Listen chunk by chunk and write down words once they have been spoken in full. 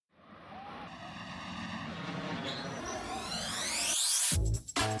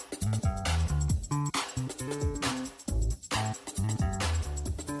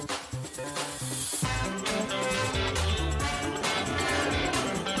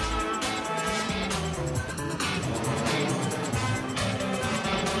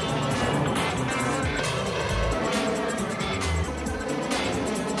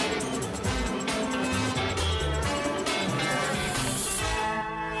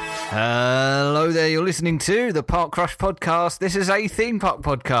Hello there, you're listening to the Park Crush Podcast. This is a theme park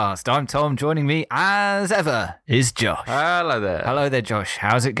podcast. I'm Tom. Joining me, as ever, is Josh. Hello there. Hello there, Josh.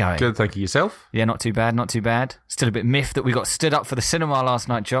 How's it going? Good, thank you. Yourself? Yeah, not too bad, not too bad. Still a bit miffed that we got stood up for the cinema last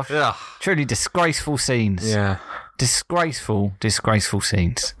night, Josh. Yeah. Truly disgraceful scenes. Yeah. Disgraceful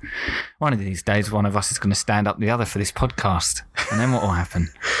scenes. One of these days, one of us is going to stand up the other for this podcast. And then what will happen?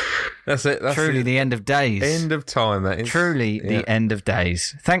 That's it. That's Truly the end of days. End of time, that is. Truly the end of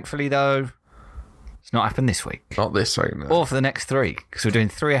days. Thankfully, though, it's not happened this week. Not this week, no. Or for the next 3, because we're doing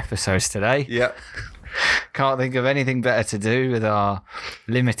 3 episodes today. Yeah. Can't think of anything better to do with our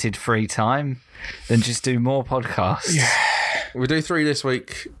limited free time than just do more podcasts. Yeah. We do 3 this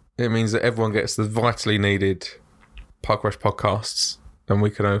week. It means that everyone gets the vitally needed Park Rush podcasts, and we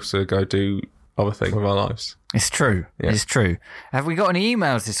can also go do other things with our lives. It's true. Yeah. It's true. Have we got any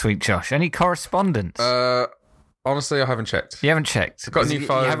emails this week, Josh? Any correspondence? Honestly, I haven't checked. You haven't checked? Got a new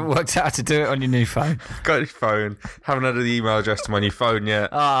phone. You haven't worked out how to do it on your new phone? Got a new phone. Haven't added the email address to my new phone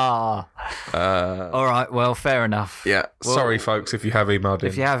yet. All right, well, fair enough. Yeah. Well, sorry, folks, if you have emailed in.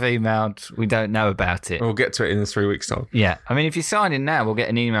 If you have emailed, we don't know about it. We'll get to it in 3 weeks' time. Yeah. I mean, if you sign in now, we'll get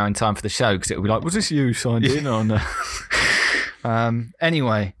an email in time for the show, because it'll be like, was this you signed in on?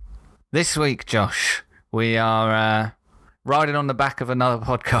 Anyway, this week, Josh, we are riding on the back of another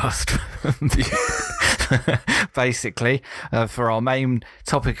podcast, basically, for our main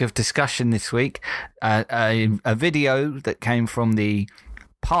topic of discussion this week. A video that came from the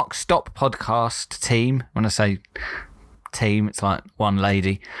Park Stop podcast team. When I say team, it's like one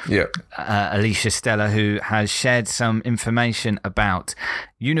lady, Yeah. Alicia Stella, who has shared some information about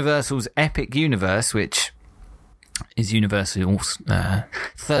Universal's Epic Universe, which is Universal's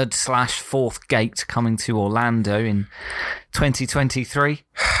 3rd/4th gate coming to Orlando in 2023.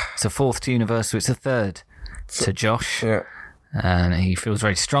 It's a 4th to Universal, it's a 3rd to Josh. Yeah. And he feels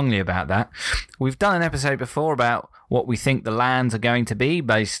very strongly about that. We've done an episode before about what we think the lands are going to be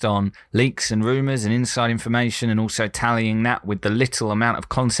based on leaks and rumours and inside information, and also tallying that with the little amount of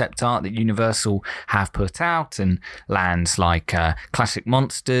concept art that Universal have put out, and lands like Classic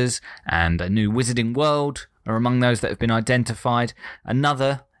Monsters and a new Wizarding World are among those that have been identified.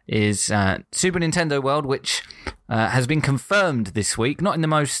 Another is Super Nintendo World, which has been confirmed this week, not in the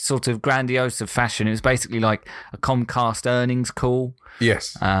most sort of grandiose of fashion. It was basically like a Comcast earnings call.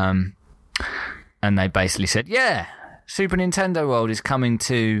 Yes. And they basically said, yeah, Super Nintendo World is coming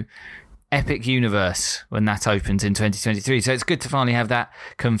to Epic Universe when that opens in 2023. So it's good to finally have that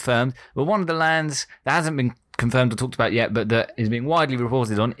confirmed. But one of the lands that hasn't been confirmed or talked about yet, but that is being widely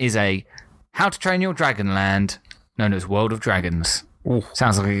reported on, is a How to Train Your Dragon land known as World of Dragons. Ooh.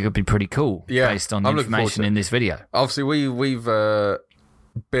 Sounds like it could be pretty cool, based on the information in this video. Obviously, we've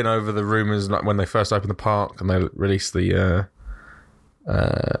been over the rumours like when they first opened the park and they released the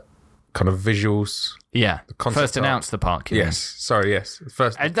kind of visuals. Yeah, concept first announced the park. Yes, mean. sorry, yes.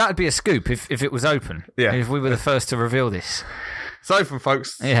 First, And that'd be a scoop if it was open. Yeah. If we were the first to reveal this. it's open,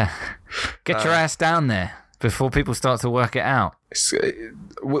 folks. Yeah. Get your ass down there before people start to work it out.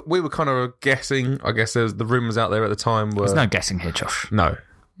 We were kind of guessing. I guess there's the rumours out there at the time were There's no guessing here, Josh. no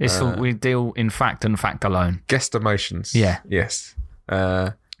We deal in fact and fact alone. guesstimations. Yeah. Yes.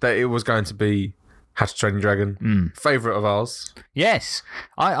 That it was going to be How to Train Your Dragon. Favourite of ours. Yes.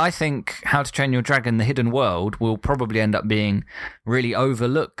 I think How to Train Your Dragon, The Hidden World, will probably end up being really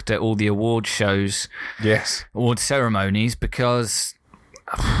overlooked at all the award shows, Yes. award ceremonies, because,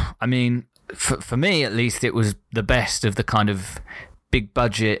 I mean, for me at least, it was the best of the kind of big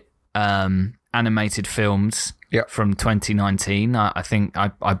budget animated films from 2019. I think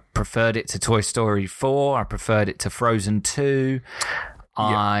I preferred it to Toy Story 4. I preferred it to Frozen 2.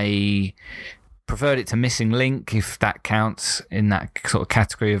 I preferred it to Missing Link, if that counts in that sort of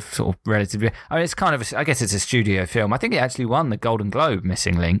category of sort of relative. I mean, it's kind of, I guess it's a studio film. I think it actually won the Golden Globe,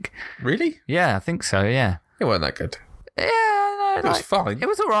 Missing Link. Really? Yeah, I think so, yeah. It wasn't that good. Yeah, no, It was fine. It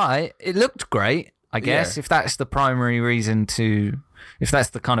was all right. It looked great, I guess, Yeah. if that's the primary reason if that's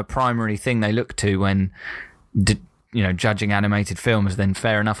the kind of primary thing they look to when, judging animated films, then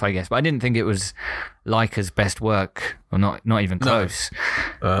fair enough, I guess. But I didn't think it was Leica's best work, or not even close.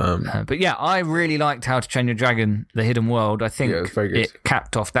 But yeah, I really liked How to Train Your Dragon, The Hidden World. I think it was very good. it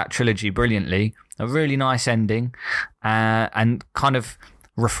capped off that trilogy brilliantly. A really nice ending, and kind of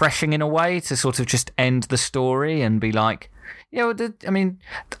refreshing in a way to sort of just end the story and be like,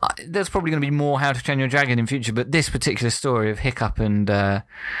 there's probably going to be more How to Train Your Dragon in future, but this particular story of Hiccup and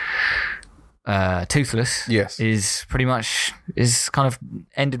Toothless is kind of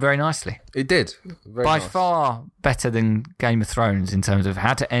ended very nicely. It did. Very By nice. far better than Game of Thrones in terms of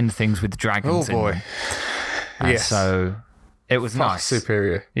how to end things with dragons. Oh boy. And Yes. so It was far nice.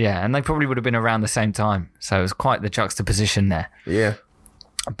 superior. Yeah, and they probably would have been around the same time. So it was quite the juxtaposition there. Yeah.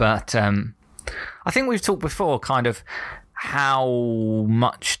 But I think we've talked before kind of how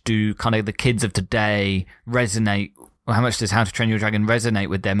much do kind of the kids of today resonate, or how much does How to Train Your Dragon resonate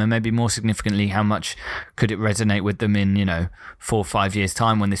with them, and maybe more significantly, how much could it resonate with them in 4 or 5 years'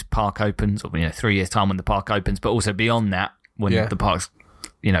 time when this park opens, or 3 years' time when the park opens, but also beyond that when the park's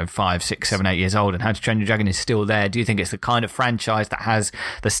 5, 6, 7, 8 years old, and How to Train Your Dragon is still there. Do you think it's the kind of franchise that has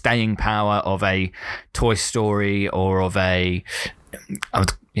the staying power of a Toy Story or of a, I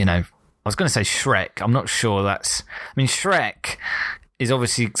was going to say Shrek. I'm not sure Shrek is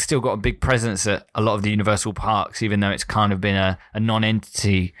obviously still got a big presence at a lot of the Universal parks, even though it's kind of been a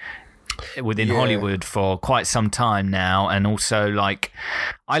non-entity within Hollywood for quite some time now. And also,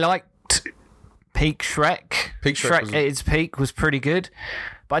 I liked Peak Shrek. Shrek at its peak was pretty good.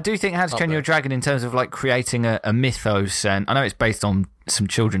 But I do think How to Train Your Dragon, in terms of creating a mythos, and I know it's based on some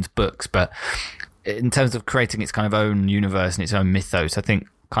children's books, but in terms of creating its kind of own universe and its own mythos, I think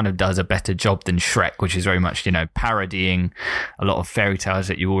kind of does a better job than Shrek, which is very much, parodying a lot of fairy tales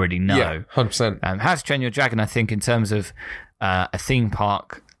that you already know. Yeah, 100%. How to Train Your Dragon, I think, in terms of a theme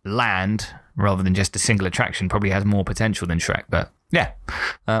park land, rather than just a single attraction, probably has more potential than Shrek. But yeah,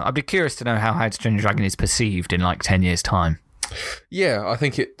 I'd be curious to know how to Train Your Dragon is perceived in 10 years' time. Yeah, I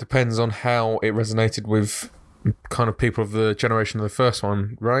think it depends on how it resonated with kind of people of the generation of the first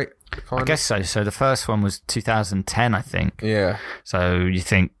one, right? I guess so. So the first one was 2010, I think. Yeah. So you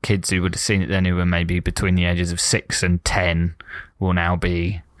think kids who would have seen it then, who were maybe between the ages of 6 and 10, will now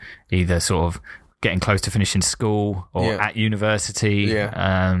be either sort of getting close to finishing school or at university,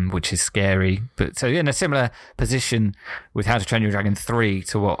 which is scary. But so in a similar position with How to Train Your Dragon 3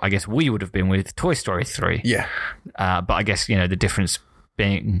 to what I guess we would have been with Toy Story 3. Yeah. But I guess, the difference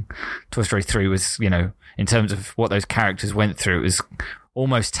being Toy Story 3 was, in terms of what those characters went through, it was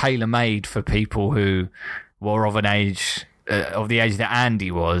almost tailor-made for people who were of an age, of the age that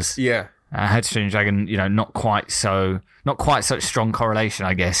Andy was. Yeah. How to Train Your Dragon, not quite such strong correlation,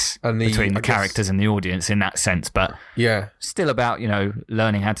 I guess, between the characters and the audience in that sense, but still about,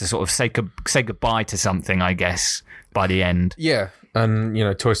 learning how to sort of say goodbye to something, I guess, by the end. Yeah. And,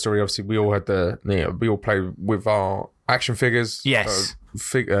 Toy Story, obviously, we all had we all play with our action figures. Yes.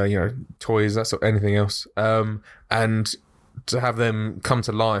 Toys, that's anything else. And to have them come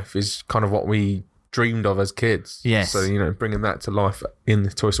to life is kind of what we dreamed of as kids. Yes. So, bringing that to life in the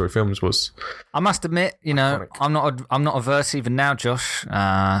Toy Story films was... I must admit, iconic. I'm not averse even now, Josh,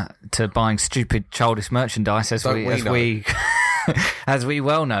 to buying stupid childish merchandise as we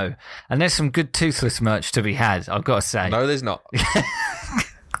well know. And there's some good Toothless merch to be had, I've got to say. No, there's not.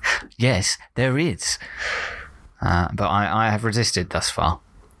 Yes, there is. But I have resisted thus far.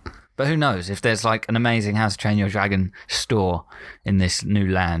 But who knows? If there's an amazing How to Train Your Dragon store in this new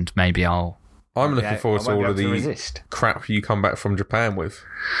land, maybe I'm looking forward to all of the crap you come back from Japan with.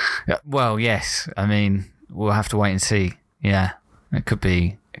 Well, yes. I mean, we'll have to wait and see. Yeah, it could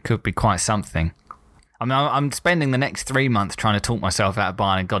be quite something. I mean, I'm spending the next 3 months trying to talk myself out of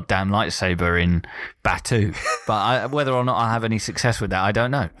buying a goddamn lightsaber in Batuu. But whether or not I have any success with that, I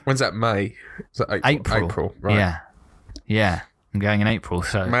don't know. When's that, May? Is that April, right? Yeah. I'm going in April,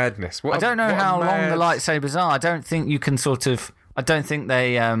 so... Madness. I don't know how long the lightsabers are. I don't think you can I don't think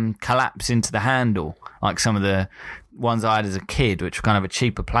they collapse into the handle like some of the ones I had as a kid, which were kind of a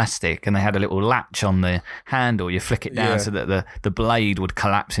cheaper plastic, and they had a little latch on the handle. You flick it down so that the blade would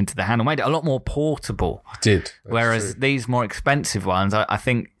collapse into the handle. Made it a lot more portable. It did. Whereas these more expensive ones, I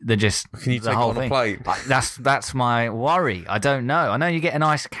think they're just Can you the take whole it on thing. a plane? That's my worry. I don't know. I know you get a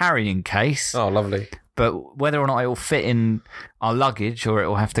nice carrying case. Oh, lovely. But whether or not it will fit in our luggage or it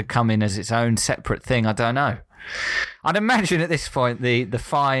will have to come in as its own separate thing, I don't know. I'd imagine at this point the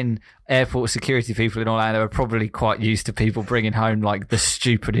fine airport security people in Orlando are probably quite used to people bringing home the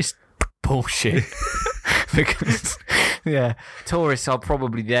stupidest bullshit. Because, tourists are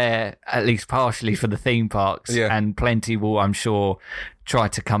probably there at least partially for the theme parks, and plenty will, I'm sure, try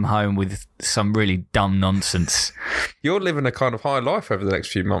to come home with some really dumb nonsense. You're living a kind of high life over the next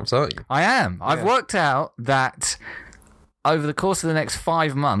few months, aren't you? I am. I've worked out that over the course of the next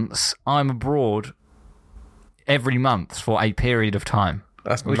 5 months, I'm abroad every month for a period of time.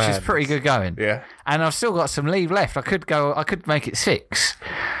 Which is pretty good going. Yeah. And I've still got some leave left. I could make it 6.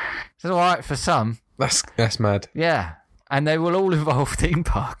 It's all right for some. That's mad. Yeah. And they will all involve theme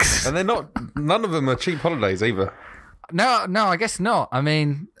parks. And none of them are cheap holidays either. No, I guess not. I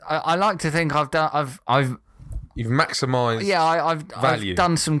mean, I like to think You've maximised I've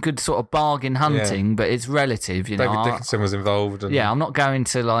done some good sort of bargain hunting, but it's relative, David Dickinson was involved. And I'm not going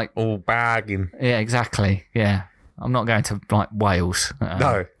to all bagging. Yeah, exactly. Yeah. I'm not going to like Wales.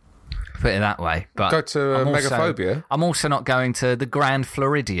 No. Put it that way. But Go to Megaphobia. I'm also not going to the Grand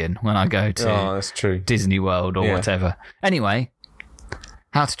Floridian when I go to that's true. Disney World or whatever. Anyway,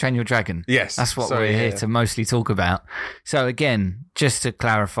 How to Train Your Dragon. Yes. That's what we're here to mostly talk about. So again, just to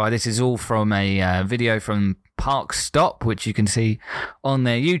clarify, this is all from a video from Park Stop, which you can see on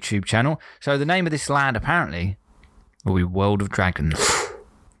their YouTube channel. So the name of this land apparently will be World of Dragons.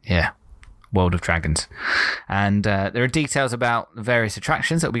 Yeah. World of Dragons. And there are details about the various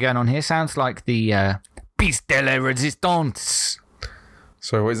attractions that will be going on here. Sounds like the Piste de la Resistance.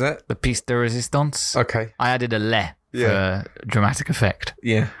 So what is that? The Piste de Resistance. Okay. I added a le for dramatic effect.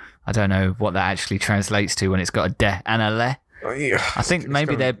 Yeah. I don't know what that actually translates to when it's got a de and a le. I think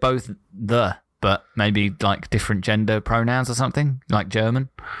maybe they're both the, but maybe like different gender pronouns or something, like German.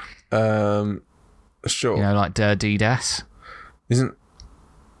 Sure. You know, like der, die, das. Isn't...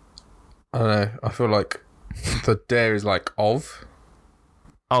 I don't know. I feel like the der is like of.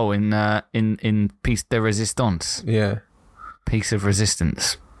 Oh, in Piece de Resistance. Yeah. Piece of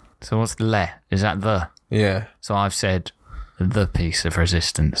resistance. So what's the le? Is that the? Yeah. So I've said the piece of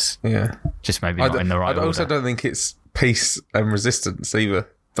resistance. Yeah. Just maybe not in the right order. I also don't think it's peace and resistance either.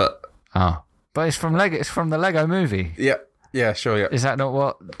 But it's from Lego. It's from the Lego Movie. Yeah. Yeah. Sure. Yeah. Is that not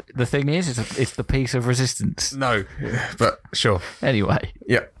what the thing is? It's the piece of resistance. No. But sure. Anyway.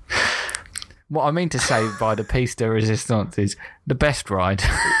 Yeah. What I mean to say by the piece de resistance is the best ride,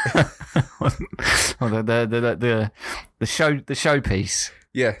 or the showpiece.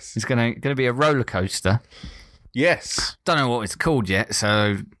 Yes. It's going to be a roller coaster. Yes. Don't know what it's called yet,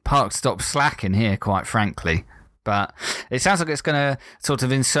 so Park Stop slacking here, quite frankly. But it sounds like it's going to sort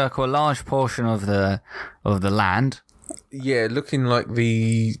of encircle a large portion of the land. Yeah, looking like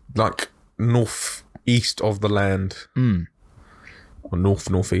the northeast of the land. Or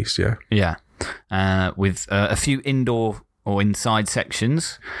northeast, yeah. Yeah. With a few indoor or inside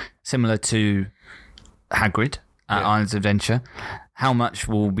sections, similar to Hagrid at Islands of Adventure. How much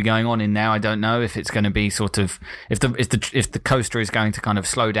will be going on in there, I don't know. If it's going to be sort of if the coaster is going to kind of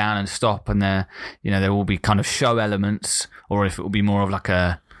slow down and stop, and there will be kind of show elements, or if it will be more of like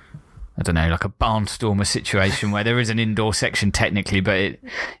a barnstormer situation where there is an indoor section technically, but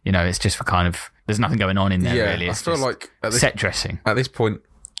it's just for kind of there's nothing going on in there really. It's I feel like set dressing. At this point,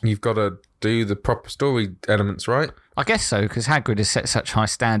 you've got to do the proper story elements, right? I guess so, because Hagrid has set such high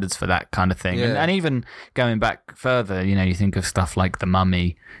standards for that kind of thing. Yeah. And even going back further, you think of stuff like The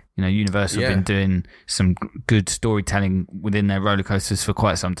Mummy. Universal have been doing some good storytelling within their roller coasters for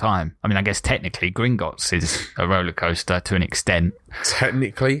quite some time. I mean, I guess technically Gringotts is a roller coaster to an extent.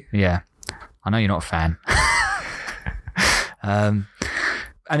 Technically? Yeah. I know you're not a fan.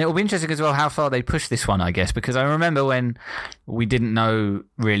 And it will be interesting as well how far they push this one, I guess, because I remember when we didn't know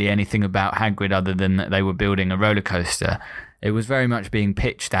really anything about Hagrid other than that they were building a roller coaster. It was very much being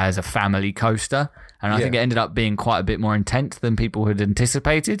pitched as a family coaster, and I think it ended up being quite a bit more intense than people had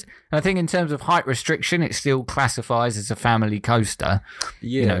anticipated. And I think in terms of height restriction, it still classifies as a family coaster.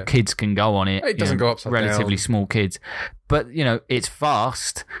 Yeah. Kids can go on it. It doesn't go upside relatively down. small kids. But, it's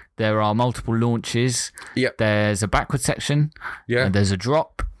fast. There are multiple launches. Yep. There's a backward section. Yeah. And there's a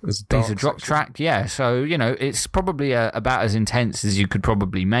drop. There's a drop track. Yeah. So, it's probably about as intense as you could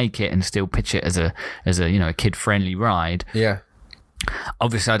probably make it and still pitch it as a kid-friendly ride. Yeah.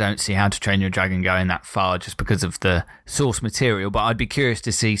 Obviously, I don't see How to Train Your Dragon going that far just because of the source material, but I'd be curious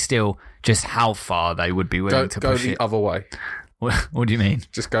to see still just how far they would be willing to push the it. other way. What do you mean?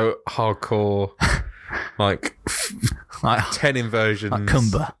 Just go hardcore, like 10 inversions. Like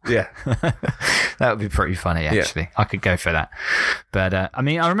Kumba. Yeah. That would be pretty funny, actually. I could go for that. But,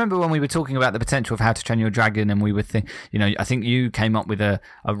 I remember when we were talking about the potential of How to Train Your Dragon, and we were I think you came up with a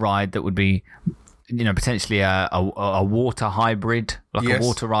ride that would be potentially a water hybrid, like a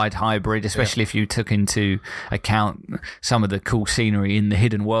water ride hybrid, especially if you took into account some of the cool scenery in the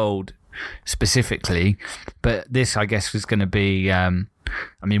hidden world specifically. But this, I guess, was going to be, one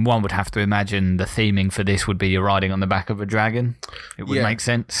would have to imagine the theming for this would be you're riding on the back of a dragon. It would make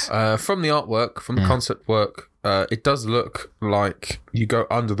sense. From the artwork, from the concept work, it does look like you go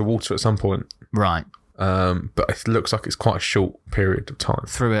under the water at some point. Right. But it looks like it's quite a short period of time.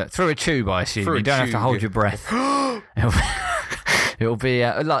 Through a tube, I assume. You don't have to hold your breath. It'll be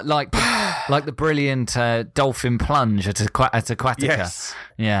like the brilliant dolphin plunge at Aquatica. Yes.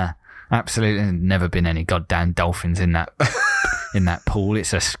 Yeah, absolutely. There's never been any goddamn dolphins in that pool.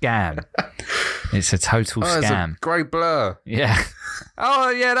 It's a scam. It's a total scam. It's a grey blur. Yeah. Oh,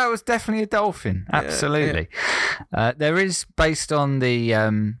 yeah, that was definitely a dolphin. Absolutely. Yeah. There is, based on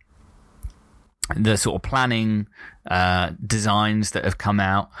the the sort of planning designs that have come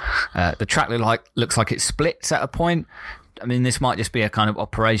out. The track looks like it splits at a point. I mean, this might just be a kind of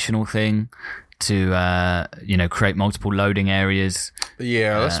operational thing to create multiple loading areas.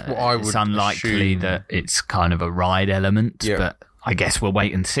 Yeah, that's what I would. It's unlikely assume. that it's kind of a ride element, Yeah. but I guess we'll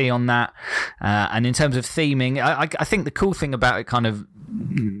wait and see on that. And in terms of theming, I think the cool thing about it kind of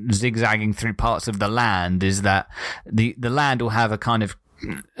zigzagging through parts of the land is that the land will have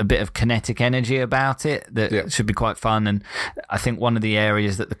a bit of kinetic energy about it that should be quite fun. And I think one of the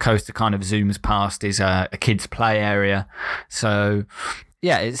areas that the coaster kind of zooms past is a kids' play area. So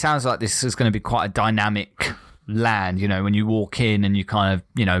yeah, it sounds like this is going to be quite a dynamic land. You know, when you walk in and you kind of,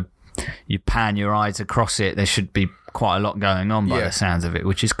 you pan your eyes across it, there should be quite a lot going on by the sounds of it,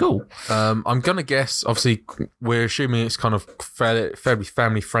 which is cool. I'm going to guess, obviously, we're assuming it's kind of fairly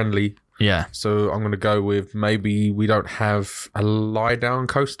family friendly. Yeah. So I'm going to go with maybe we don't have a lie down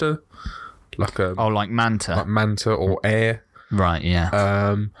coaster, like like Manta. like Manta or Air. Right,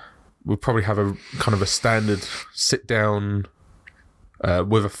 yeah. We'll probably have a kind of a standard sit down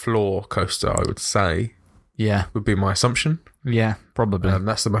with a floor coaster, I would say, Yeah. would be my assumption. Yeah, probably.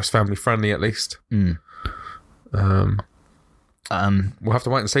 That's the most family friendly, at least. Mm. We'll have to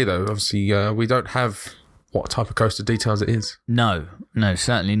wait and see, though. Obviously, we don't have what type of coaster details it is. No,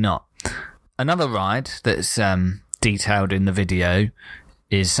 certainly not. Another ride that's detailed in the video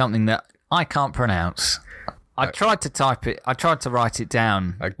is something that I can't pronounce. I tried to type it. I tried to write it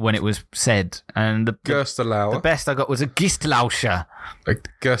down when it was said, and the Gerstelauer. best I got was a Gistlauscher. A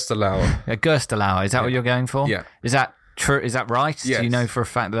Gerstelauer. A Gerstelauer. Is that what you're going for? Yeah. Is that true? Is that right? Yes. Do you know for a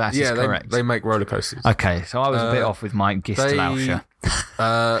fact that is correct? They make roller coasters. Okay, so I was a bit off with my Gistlauscher.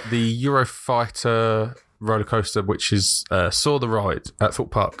 The Eurofighter roller coaster, which is Saw the Ride at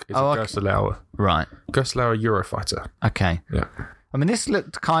Thorpe Park, is a Gerstelauer. Right. Gerstelauer Eurofighter. Okay. Yeah. I mean, this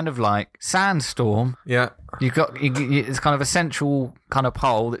looked kind of like Sandstorm. Yeah. It's kind of a central kind of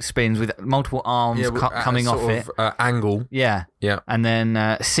pole that spins with multiple arms coming off it. Angle. Yeah. Yeah. And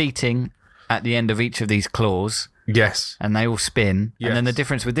then seating at the end of each of these claws. Yes. And they all spin. Yes. And then the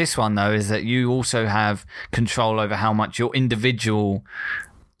difference with this one, though, is that you also have control over how much your individual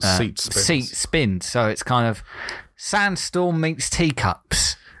seat spins. So it's kind of Sandstorm meets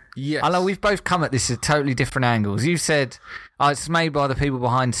teacups. Yes. I know we've both come at this at totally different angles. You said, it's made by the people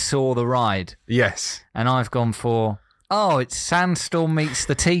behind Saw the Ride. Yes. And I've gone for, it's Sandstorm meets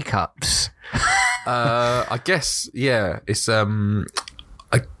the teacups. I guess, yeah. It's a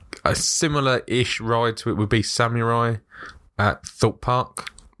similar-ish ride to it would be Samurai at Thorpe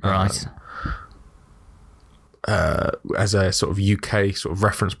Park. Right. As a sort of UK sort of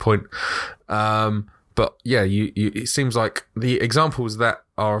reference point. But yeah, it seems like the examples that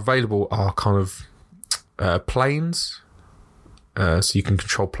are available are kind of planes. So you can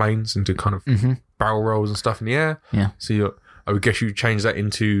control planes and do kind of barrel rolls and stuff in the air. Yeah. So I would guess you change that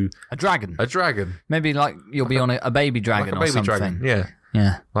into a dragon. A dragon. Maybe like you'll be on a baby dragon like a baby or something. Dragon. Yeah.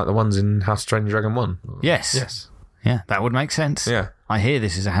 Yeah. Like the ones in House of Train Your Dragon 1. Yes. Yes. Yeah, that would make sense. Yeah. I hear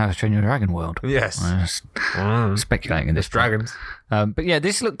this is a How to Train Your Dragon world. Yes. I'm just speculating in this. Dragons. But yeah,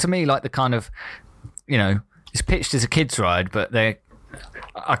 this looked to me like the kind of, it's pitched as a kids ride, but I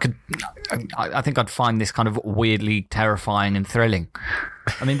think I'd find this kind of weirdly terrifying and thrilling.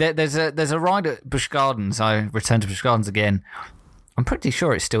 I mean, there's a ride at Busch Gardens. I return to Busch Gardens again. I'm pretty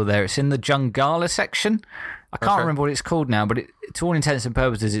sure it's still there. It's in the Jungala section. I can't remember what it's called now, but to all intents and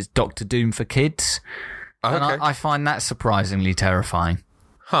purposes, it's Doctor Doom for kids. Okay. And I find that surprisingly terrifying.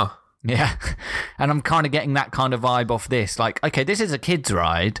 Huh. Yeah. And I'm kind of getting that kind of vibe off this. Like, okay, this is a kid's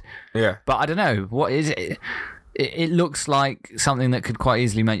ride. Yeah. But I don't know. What is it? It looks like something that could quite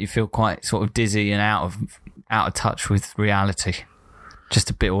easily make you feel quite sort of dizzy and out of touch with reality. Just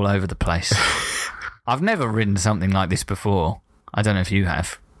a bit all over the place. I've never ridden something like this before. I don't know if you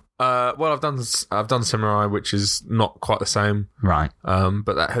have. Well, I've done Samurai, which is not quite the same. Right.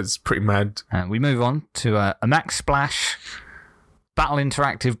 But that is pretty mad. We move on to a Max Splash Battle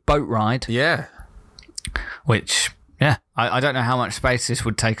Interactive boat ride. Yeah. Which, yeah, I don't know how much space this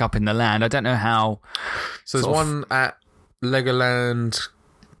would take up in the land. I don't know how... So there's one at Legoland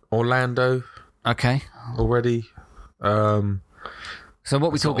Orlando. Okay. Already. So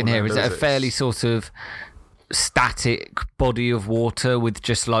what we're talking here, is it a fairly sort of static body of water with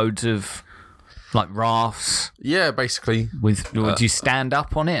just loads of like rafts? Yeah, basically. Would you stand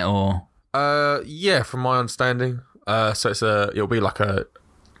up on it or? Yeah, from my understanding. So it'll be like a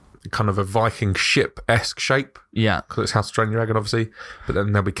kind of a Viking ship-esque shape. Yeah. Because it's House of Train Your Dragon, obviously. But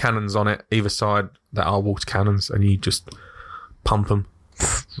then there'll be cannons on it either side that are water cannons, and you just pump them.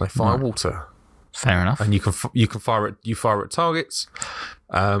 They fire water. Fair enough. And you can fire it. You fire at targets.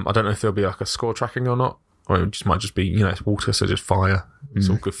 I don't know if there'll be like a score tracking or not, or it just might just be, it's water, so just fire. It's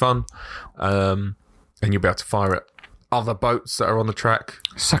all good fun. And you'll be able to fire at other boats that are on the track.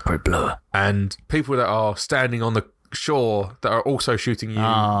 Sacre bleu. And people that are standing on the shore that are also shooting you, you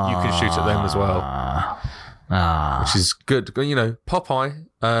can shoot at them as well. Which is good. Popeye.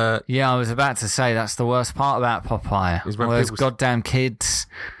 Yeah, I was about to say that's the worst part about Popeye. Is when All those people goddamn kids.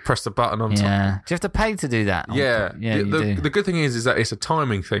 press the button on top. Yeah. Do you have to pay to do that? Yeah. Yeah, you do. The good thing is that it's a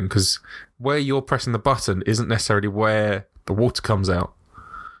timing thing, because where you're pressing the button isn't necessarily where the water comes out.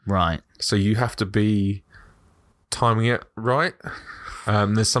 Right. So you have to be timing it right.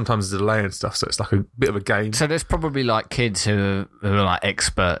 There's sometimes a delay and stuff, so it's like a bit of a game. So there's probably like kids who are like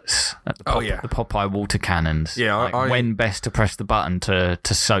experts at the the Popeye water cannons. Yeah, like when best to press the button to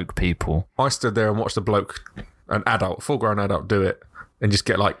soak people. I stood there and watched a bloke, an adult, full-grown adult, do it and just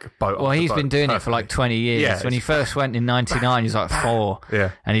get like boat. Well, he's been doing it for like 20 years. Yeah, when he first went in 99, he was like 4.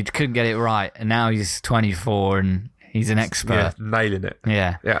 Yeah. And he couldn't get it right. And now he's 24 and he's an expert. Yeah, nailing it.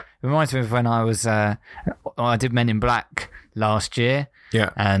 Yeah. Yeah. It reminds me of when I was, I did Men in Black last year. Yeah.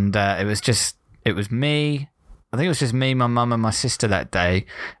 And it was me. I think it was just me, my mum, and my sister that day.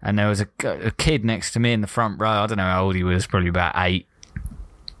 And there was a kid next to me in the front row. I don't know how old he was, probably about 8.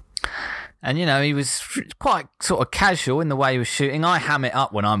 And, he was quite sort of casual in the way he was shooting. I ham it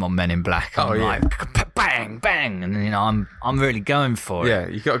up when I'm on Men in Black. I'm like, bang, bang. And, I'm really going for it. Yeah,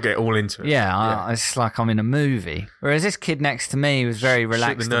 you got to get all into it. Yeah, it's like I'm in a movie. Whereas this kid next to me was very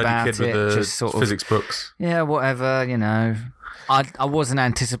relaxed the nerdy about kid it. with the just sort physics books. Yeah, whatever, I wasn't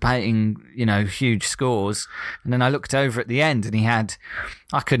anticipating, huge scores. And then I looked over at the end and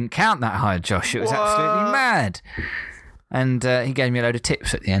I couldn't count that high, Josh. It was absolutely mad. And he gave me a load of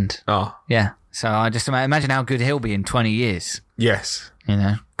tips at the end. Oh. Yeah. So I just imagine how good he'll be in 20 years. Yes.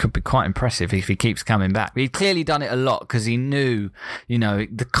 Could be quite impressive if he keeps coming back. He'd clearly done it a lot because he knew,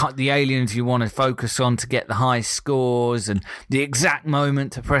 the aliens you want to focus on to get the high scores and the exact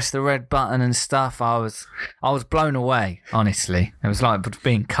moment to press the red button and stuff. I was blown away, honestly. It was like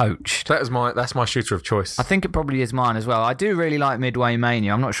being coached. That's my shooter of choice. I think it probably is mine as well. I do really like Midway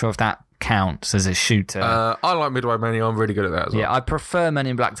Mania. I'm not sure if that counts as a shooter. I like Midway Mania. I'm really good at that as well. Yeah, I prefer Men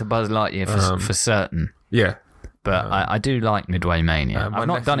in Black to Buzz Lightyear for certain. Yeah. But I do like Midway Mania. I've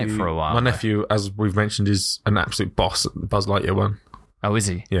not done it for a while. My nephew, as we've mentioned, is an absolute boss at the Buzz Lightyear one. Oh, is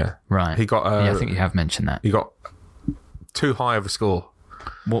he? Yeah. Right. He got. I think you have mentioned that. He got too high of a score.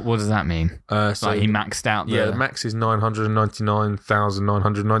 What does that mean? So he maxed out the... Yeah, the max is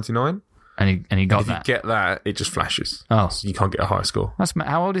 999,999. And he got if that? If you get that, it just flashes. Oh. So you can't get a high score.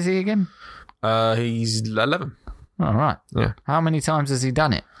 How old is he again? He's 11. All right. Yeah. How many times has he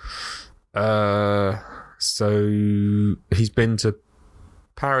done it? So he's been to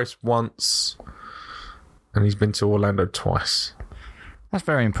Paris once, and he's been to Orlando twice. That's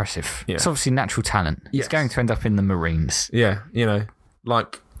very impressive. Yeah. It's obviously natural talent. Yes. He's going to end up in the Marines. Yeah,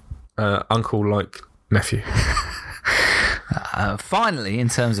 like uncle, like nephew. Finally, in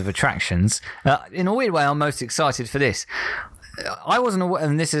terms of attractions, in a weird way, I'm most excited for this. I wasn't aware,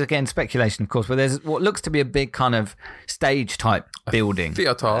 and this is again speculation, of course, but there's what looks to be a big kind of stage type building.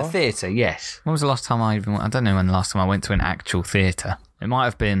 A theatre, yes. When was the last time I don't know when the last time I went to an actual theatre. It might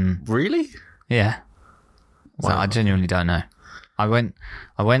have been... Really? Yeah. So Wow. I genuinely don't know. I went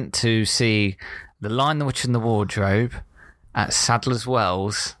to see The Lion, the Witch and the Wardrobe at Sadler's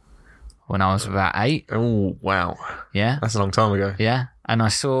Wells when I was about 8. Oh, wow. Yeah. That's a long time ago. Yeah. And I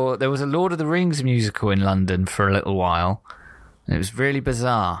saw there was a Lord of the Rings musical in London for a little while. And it was really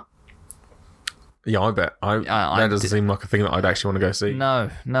bizarre. Yeah, I bet. That doesn't seem like a thing that I'd actually want to go see.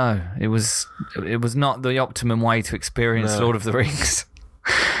 No. It was not the optimum way to experience Lord of the Rings.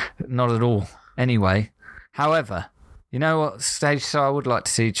 Not at all. Anyway, however, you know what stage show I would like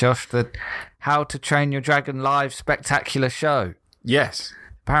to see, Josh? The How to Train Your Dragon live spectacular show. Yes.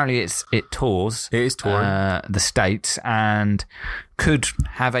 Apparently it tours. It is touring. The States and could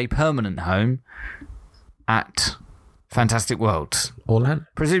have a permanent home at Fantastic Worlds. Orlando.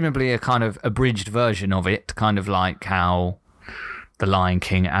 Presumably a kind of abridged version of it, kind of like how The Lion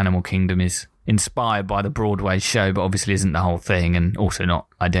King, Animal Kingdom is inspired by the Broadway show, but obviously isn't the whole thing and also not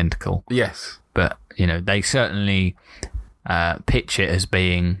identical. Yes. But, they certainly pitch it as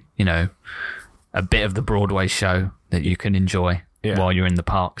being, a bit of the Broadway show that you can enjoy while you're in the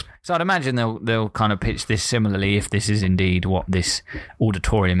parks. So I'd imagine they'll kind of pitch this similarly if this is indeed what this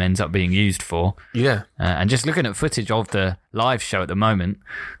auditorium ends up being used for. Yeah. And just looking at footage of the live show at the moment,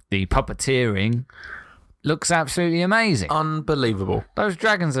 the puppeteering looks absolutely amazing. Unbelievable. Those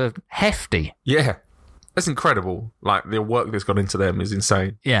dragons are hefty. Yeah. That's incredible. Like, the work that's gone into them is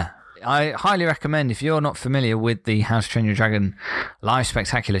insane. Yeah. I highly recommend, if you're not familiar with the How to Train Your Dragon live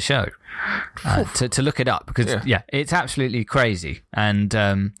spectacular show, to look it up, because it's absolutely crazy. And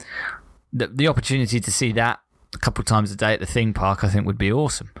the opportunity to see that a couple of times a day at the theme park, I think, would be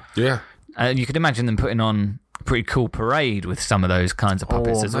awesome. Yeah. You could imagine them putting on a pretty cool parade with some of those kinds of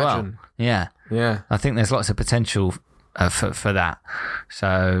puppets as well. Yeah. I think there's lots of potential for that.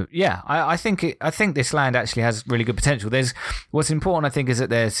 So I think this land actually has really good potential. What's important, I think, is that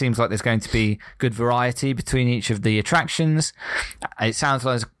there seems like there's going to be good variety between each of the attractions. It sounds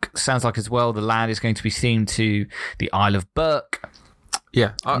like as well the land is going to be themed to the Isle of Berk,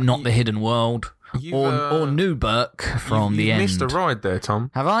 not the Hidden World, or New Berk from the end. You missed a ride there,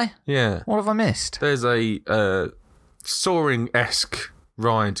 Tom. Have I? Yeah. What have I missed? There's a soaring-esque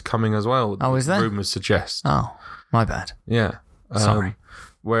ride coming as well. Oh, is there? Rumours suggest. Oh. My bad. Yeah. Sorry.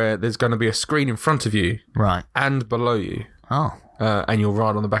 Where there's going to be a screen in front of you. Right. And below you. Oh. And you'll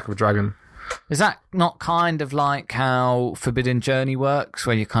ride on the back of a dragon. Is that not kind of like how Forbidden Journey works,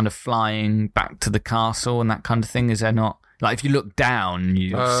 where you're kind of flying back to the castle and that kind of thing? Is there not? Like, if you look down,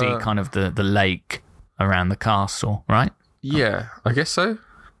 you see kind of the lake around the castle, right? Yeah, I guess so.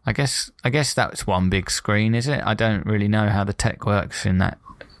 I guess that's one big screen, is it? I don't really know how the tech works in that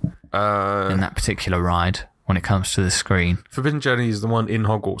particular ride. When it comes to the screen, Forbidden Journey is the one in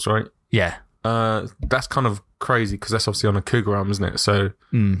Hogwarts, right? Yeah. That's kind of crazy because that's obviously on a cougar arm, isn't it? So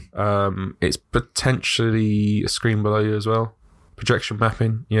it's potentially a screen below you as well. Projection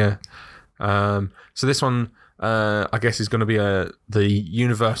mapping, yeah. So this one, I guess, is going to be the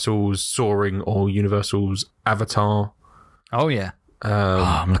Universal's Soaring or Universal's Avatar. Oh, yeah.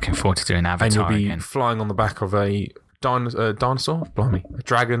 I'm looking forward to doing Avatar again. And you'll be flying on the back of a dinosaur, blimey, a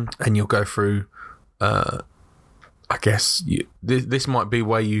dragon, and you'll go through... I guess this might be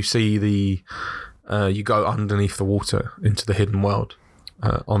where you see you go underneath the water into the hidden world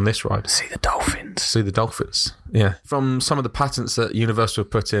on this ride. See the dolphins. Yeah. From some of the patents that Universal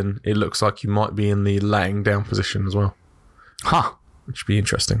have put in, it looks like you might be in the laying down position as well. Huh. Which would be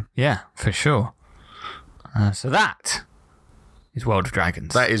interesting. Yeah, for sure. So that is World of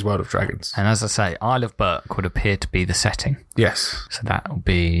Dragons. That is World of Dragons. And as I say, Isle of Berk would appear to be the setting. Yes. So that will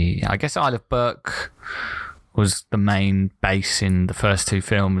be... I guess Isle of Berk was the main base in the first two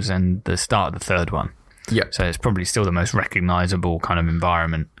films and the start of the third one. Yeah. So it's probably still the most recognisable kind of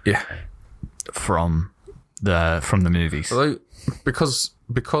environment from the movies. Although, because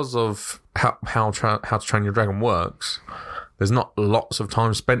of how to Train Your Dragon works, there's not lots of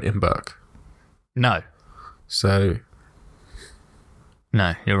time spent in Berk. No. So...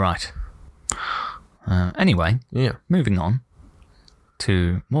 No, you're right. Anyway, moving on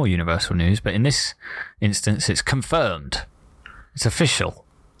to more Universal news, but in this instance, it's confirmed. It's official.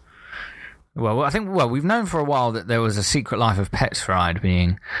 Well, we've known for a while that there was a Secret Life of Pets ride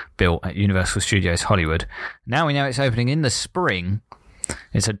being built at Universal Studios Hollywood. Now we know it's opening in the spring.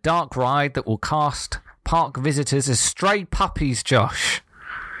 It's a dark ride that will cast park visitors as stray puppies, Josh.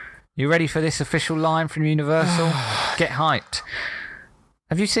 You ready for this official line from Universal? Get hyped.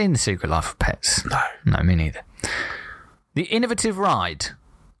 Have you seen The Secret Life of Pets? No. No, me neither. The innovative ride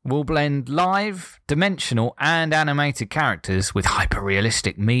will blend live, dimensional and animated characters with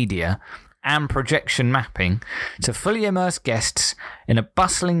hyper-realistic media and projection mapping to fully immerse guests in a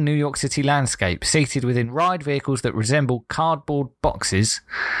bustling New York City landscape seated within ride vehicles that resemble cardboard boxes,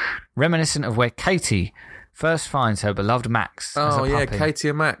 reminiscent of where Katie first finds her beloved Max as a puppy. Oh, yeah, Katie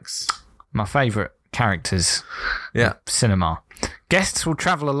and Max. My favourite characters in cinema. Guests will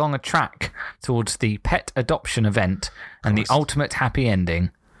travel along a track towards the pet adoption event and the ultimate happy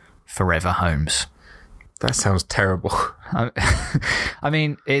ending, Forever Homes. That sounds terrible. I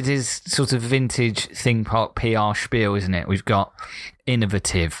mean, it is sort of vintage theme park PR spiel, isn't it? We've got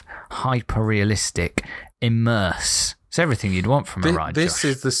innovative, hyper-realistic, immerse. It's everything you'd want from a ride, This Josh.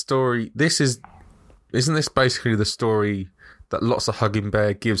 is the story. Isn't this basically the story that lots of Hugging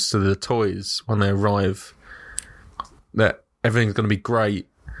Bear gives to the toys when they arrive? That everything's going to be great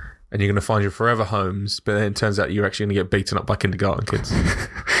and you're going to find your forever homes, but then it turns out you're actually going to get beaten up by kindergarten kids.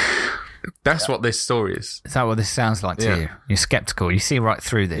 That's what this story is. Is that what this sounds like to you? You're sceptical. You see right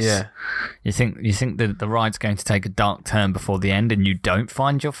through this. Yeah. You think that the ride's going to take a dark turn before the end and you don't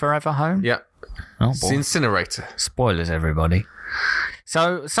find your forever home? Yeah. Oh, it's the incinerator. Spoilers, everybody.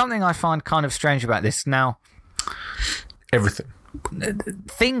 So, something I find kind of strange about this now... Everything.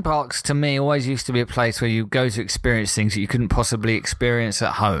 Theme parks, to me, always used to be a place where you go to experience things that you couldn't possibly experience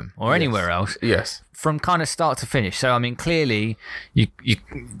at home or anywhere else. Yes. From kind of start to finish. So, I mean, clearly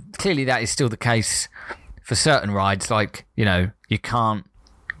that is still the case for certain rides. Like, you know, you can't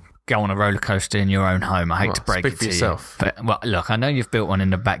go on a roller coaster in your own home. I hate to break speak it for to yourself. you. But, well, look, I know you've built one in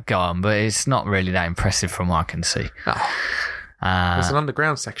the back garden, but it's not really that impressive from what I can see. There's an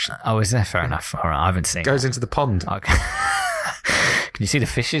underground section. Oh, is there? Fair enough. All right, I haven't seen it. Goes into the pond. Okay. Can you see the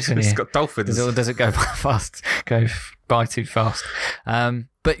fishes? It's got dolphins. Does it go fast? Go by too fast?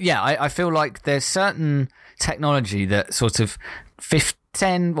 But yeah, I feel like there's certain technology that sort of 5,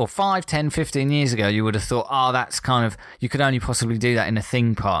 10, 15 years ago, you would have thought, that's kind of, you could only possibly do that in a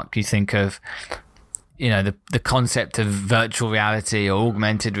theme park. You think of, the concept of virtual reality or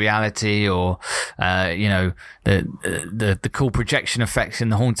augmented reality, or the cool projection effects in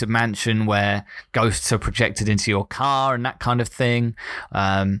the Haunted Mansion where ghosts are projected into your car and that kind of thing.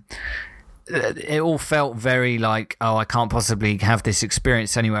 It all felt very like, I can't possibly have this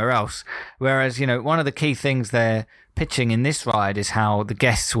experience anywhere else. Whereas, one of the key things they're pitching in this ride is how the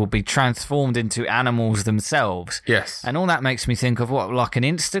guests will be transformed into animals themselves. Yes. And all that makes me think of like an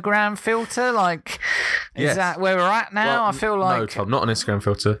Instagram filter? Like, is that where we're at now? Well, I feel like... No, Tom, not an Instagram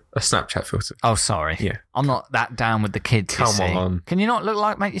filter, a Snapchat filter. Oh, sorry. Yeah. I'm not that down with the kids, you see. Come on. Can you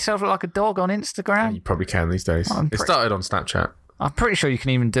not make yourself look like a dog on Instagram? You probably can these days. It started on Snapchat. I'm pretty sure you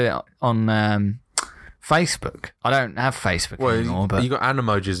can even do it on Facebook. I don't have Facebook anymore, but you got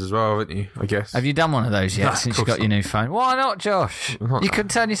animojis as well, haven't you? I guess. have you done one of those yet No, since of you course got your new phone? Why not, Josh? Not You that. can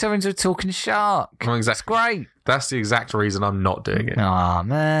turn yourself into a talking shark. Well, exactly. It's great. That's the exact reason I'm not doing it. Oh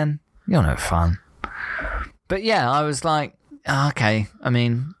man, you're no fun. But yeah, I was like, okay. I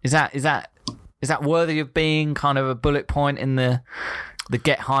mean, is that worthy of being kind of a bullet point in the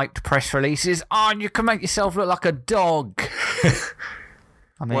get hyped press releases? And you can make yourself look like a dog.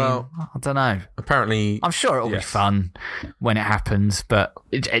 I mean, Well, I don't know. Apparently, I'm sure it'll be fun when it happens, but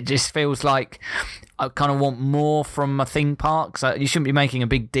it just feels like I kind of want more from a theme park. So you shouldn't be making a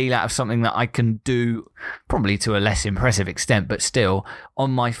big deal out of something that I can do probably to a less impressive extent, but still on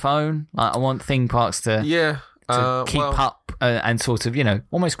my phone. Like, I want theme parks to keep up and sort of,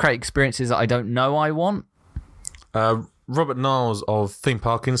 almost create experiences that I don't know I want. Robert Niles of Theme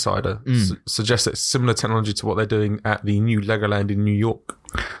Park Insider suggests it's similar technology to what they're doing at the new Legoland in New York.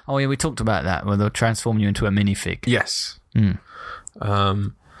 Oh yeah, we talked about that, where they'll transform you into a minifig. Yes. I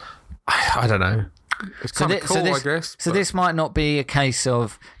don't know. It's kind of cool, I guess. So this might not be a case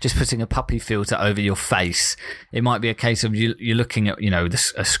of just putting a puppy filter over your face. It might be a case of you're looking at,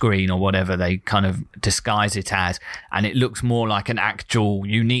 a screen or whatever they kind of disguise it as, and it looks more like an actual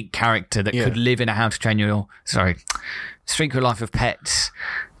unique character that could live in a How to Train Your... Secret Life of Pets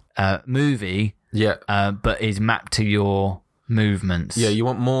movie, but is mapped to your movements. Yeah, you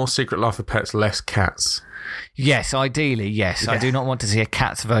want more Secret Life of Pets, less cats. Yes, ideally, yes. Yeah. I do not want to see a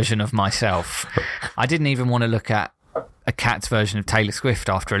cat's version of myself. I didn't even want to look at a cat's version of Taylor Swift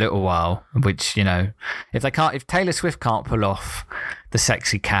after a little while, which, if Taylor Swift can't pull off the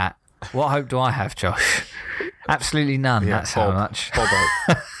sexy cat, what hope do I have, Josh? Absolutely none. Yeah, that's how much.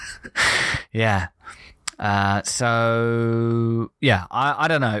 Yeah. I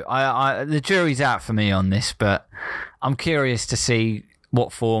don't know. The jury's out for me on this, but I'm curious to see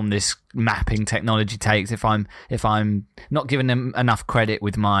what form this mapping technology takes. If I'm not giving them enough credit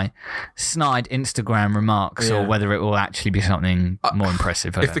with my snide Instagram remarks, or whether it will actually be something more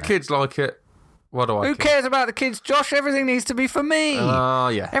impressive. If the kids like it, what do I? Who cares about the kids, Josh? Everything needs to be for me.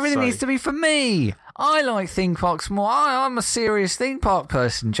 Everything needs to be for me. I like theme parks more. I'm a serious theme park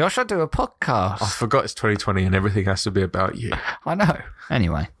person, Josh. I do a podcast. I forgot it's 2020 and everything has to be about you. I know.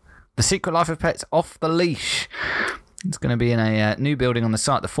 Anyway, The Secret Life of Pets Off the Leash. It's going to be in a new building on the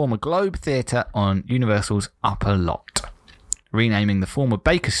site, the former Globe Theatre on Universal's Upper Lot. Renaming the former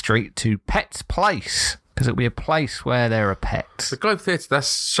Baker Street to Pets Place, because it'll be a place where there are pets. The Globe Theatre,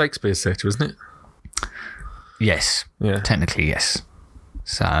 that's Shakespeare's theatre, isn't it? Yes. Yeah. Technically, yes.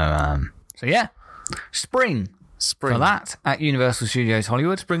 So yeah. Spring. For that at Universal Studios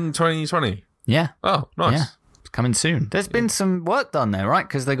Hollywood. Spring 2020. Yeah. Oh, nice. Yeah. It's coming soon. There's been some work done there, right?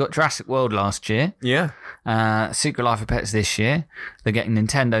 Because they got Jurassic World last year. Yeah. Secret Life of Pets this year. They're getting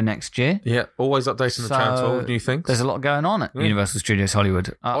Nintendo next year. Yeah. Always updating the tram tour with new things. There's a lot going on at Universal Studios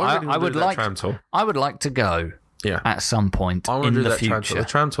Hollywood. I would like tram tour. I would like to go. Yeah. At some point in the future. Tram tour. The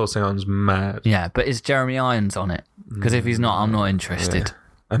tram tour sounds mad. Yeah, but is Jeremy Irons on it? Because if he's not, I'm not interested. Yeah.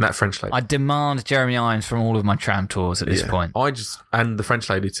 And that French lady. I demand Jeremy Irons from all of my tram tours at this point. And the French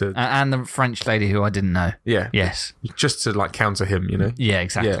lady to... And the French lady who I didn't know. Yeah. Yes. Just to counter him, Yeah,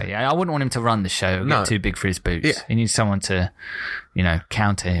 exactly. Yeah. I wouldn't want him to run the show or get too big for his boots. Yeah. He needs someone to,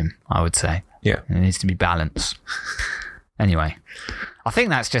 counter him, I would say. Yeah. And it needs to be balanced. Anyway, I think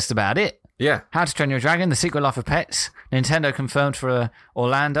that's just about it. Yeah. How to Train Your Dragon, The Secret Life of Pets, Nintendo confirmed for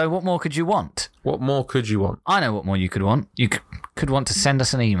Orlando. What more could you want? What more could you want? I know what more you could want. You could could want to send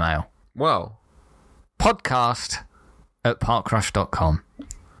us an email. Well, podcast@parkrush.com.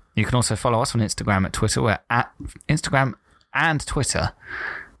 You can also follow us on Instagram and Twitter. We're at Instagram and Twitter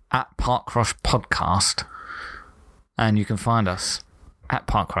at Parkrush Podcast. And you can find us at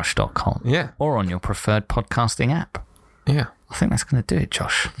parkrush.com. Yeah. Or on your preferred podcasting app. Yeah. I think that's going to do it,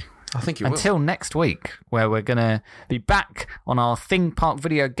 Josh. I think you will. Until next week, where we're going to be back on our Thing Park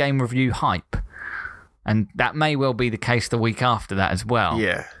video game review hype. And that may well be the case the week after that as well.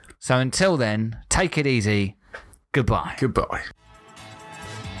 Yeah. So until then, take it easy. Goodbye. Goodbye.